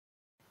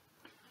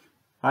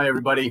Hi,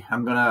 everybody.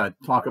 I'm going to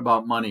talk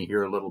about money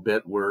here a little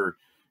bit. We're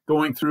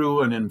going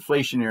through an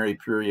inflationary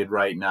period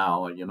right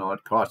now. You know,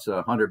 it costs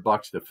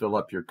 $100 to fill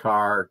up your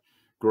car.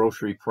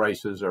 Grocery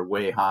prices are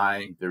way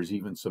high. There's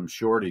even some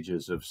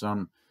shortages of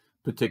some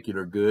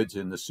particular goods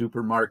in the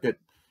supermarket.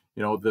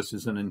 You know, this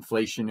is an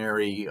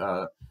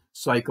inflationary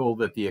cycle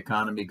that the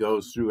economy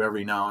goes through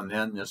every now and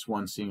then. This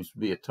one seems to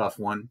be a tough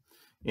one.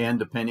 And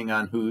depending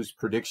on whose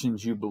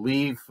predictions you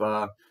believe,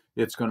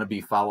 it's going to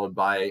be followed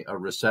by a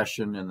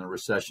recession, and the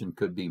recession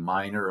could be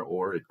minor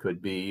or it could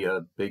be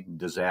a big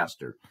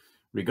disaster.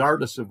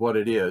 Regardless of what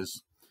it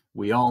is,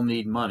 we all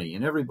need money,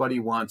 and everybody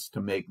wants to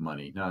make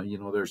money. Now, you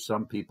know, there's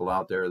some people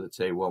out there that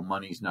say, well,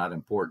 money's not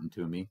important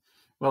to me.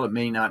 Well, it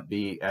may not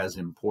be as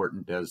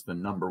important as the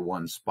number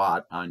one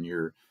spot on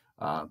your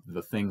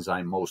the things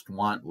I most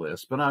want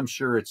list, but I'm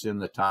sure it's in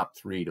the top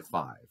 3 to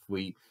 5.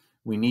 We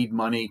need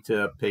money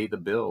to pay the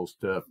bills,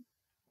 to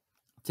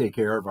take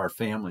care of our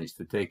families,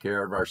 to take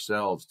care of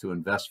ourselves, to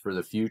invest for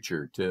the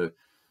future, to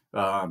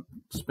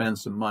spend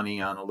some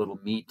money on a little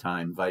me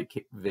time,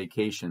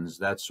 vacations,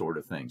 that sort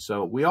of thing.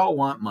 So we all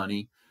want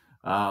money.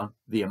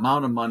 The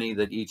amount of money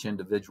that each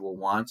individual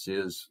wants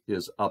is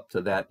up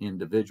to that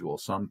individual.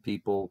 Some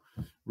people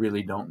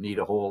really don't need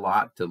a whole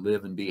lot to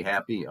live and be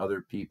happy.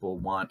 Other people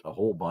want a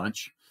whole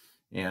bunch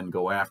and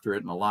go after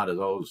it, and a lot of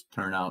those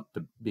turn out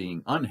to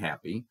being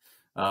unhappy.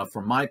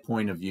 From my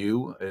point of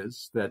view,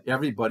 is that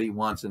everybody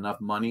wants enough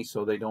money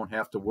so they don't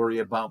have to worry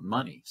about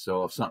money.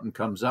 So if something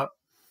comes up,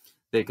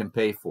 they can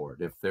pay for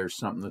it. If there's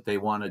something that they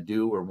want to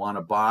do or want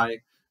to buy,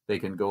 they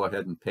can go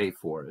ahead and pay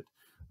for it.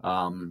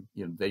 You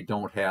know, they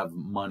don't have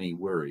money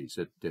worries.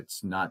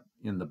 It's not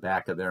in the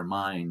back of their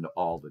mind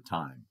all the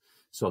time.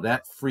 So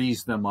that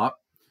frees them up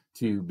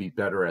to be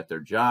better at their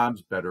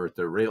jobs, better at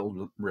their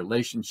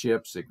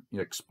relationships,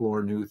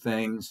 explore new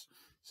things.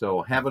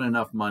 So having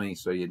enough money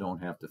so you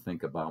don't have to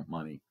think about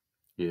money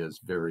is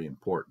very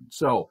important.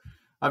 So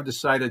I've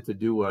decided to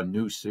do a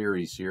new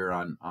series here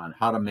on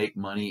how to make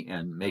money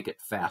and make it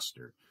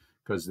faster,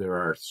 because there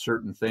are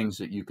certain things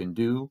that you can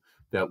do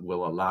that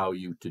will allow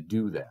you to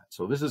do that.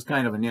 So this is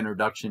kind of an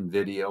introduction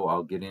video.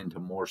 I'll get into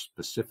more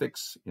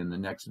specifics in the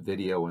next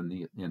video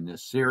in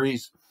this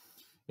series,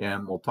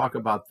 and we'll talk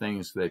about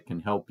things that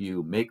can help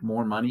you make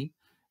more money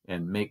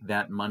and make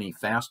that money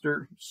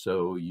faster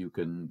so you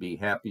can be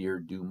happier,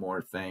 do more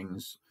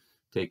things,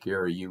 take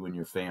care of you and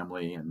your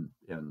family, and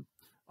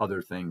other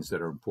things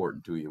that are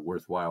important to you,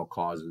 worthwhile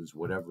causes,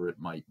 whatever it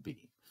might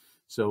be.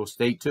 So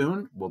stay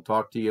tuned. We'll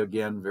talk to you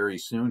again very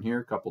soon here,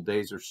 a couple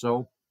days or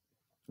so.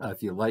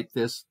 If you like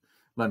this,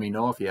 let me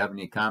know. If you have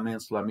any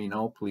comments, let me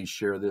know. Please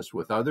share this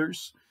with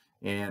others.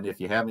 And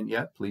if you haven't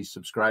yet, please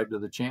subscribe to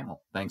the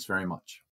channel. Thanks very much.